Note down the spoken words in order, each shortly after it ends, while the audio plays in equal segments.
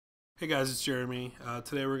Hey guys, it's Jeremy.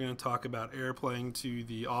 Today we're going to talk about AirPlaying to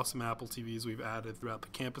the awesome Apple TVs we've added throughout the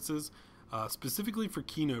campuses, specifically for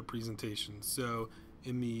Keynote presentations. So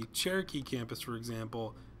in the Cherokee campus, for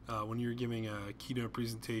example, when you're giving a Keynote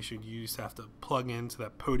presentation, you just have to plug into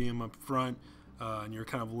that podium up front, and you're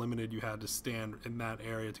kind of limited. You had to stand in that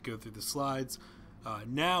area to go through the slides.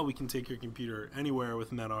 Now we can take your computer anywhere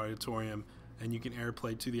within that auditorium, and you can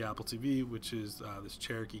AirPlay to the Apple TV, which is this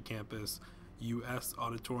Cherokee campus US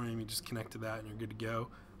auditorium. You just connect to that and you're good to go.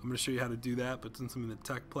 I'm going to show you how to do that, but since I'm in the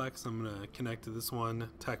TechPlex, I'm going to connect to this one,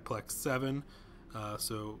 TechPlex 7.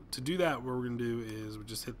 So to do that, what we're going to do is we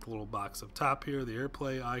just hit the little box up top here, the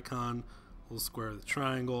AirPlay icon, little square of the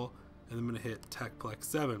triangle, and I'm going to hit TechPlex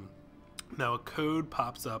 7. Now a code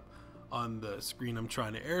pops up on the screen I'm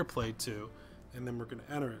trying to AirPlay to, and then we're going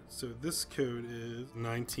to enter it. So this code is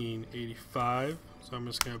 1985, so I'm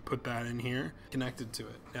just going to put that in here, connected to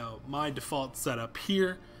it. Now my default setup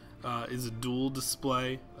here is a dual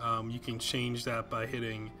display. You can change that by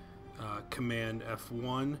hitting Command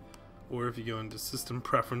F1, or if you go into System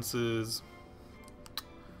Preferences,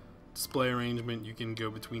 Display Arrangement, you can go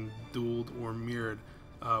between dualed or mirrored.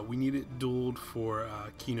 We need it dualed for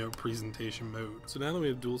Keynote presentation mode. So now that we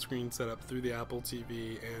have dual screen set up through the Apple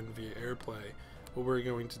TV and via AirPlay, what we're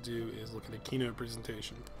going to do is look at a Keynote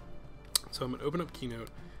presentation. So I'm going to open up Keynote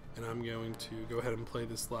and I'm going to go ahead and play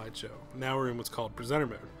this slideshow. Now we're in what's called presenter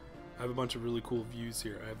mode. I have a bunch of really cool views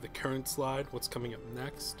here. I have the current slide, what's coming up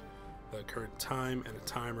next, the current time, and a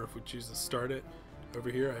timer if we choose to start it. Over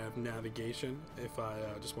here I have navigation. If I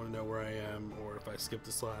just want to know where I am, or if I skip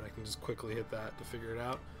the slide, I can just quickly hit that to figure it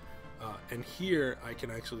out. And here I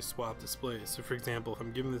can actually swap displays. So for example, if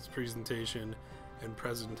I'm giving this presentation and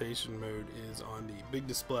presentation mode is on the big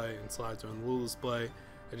display and slides are on the little display,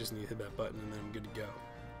 I just need to hit that button and then I'm good to go.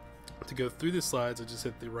 To go through the slides, I just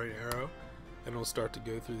hit the right arrow and it'll start to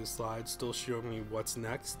go through the slides, still showing me what's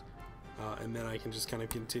next. And then I can just kind of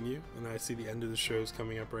continue, and I see the end of the shows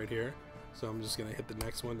coming up right here. So I'm just going to hit the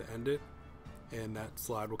next one to end it, and that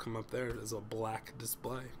slide will come up there as a black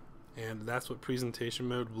display. And that's what presentation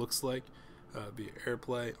mode looks like via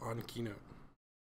AirPlay on Keynote.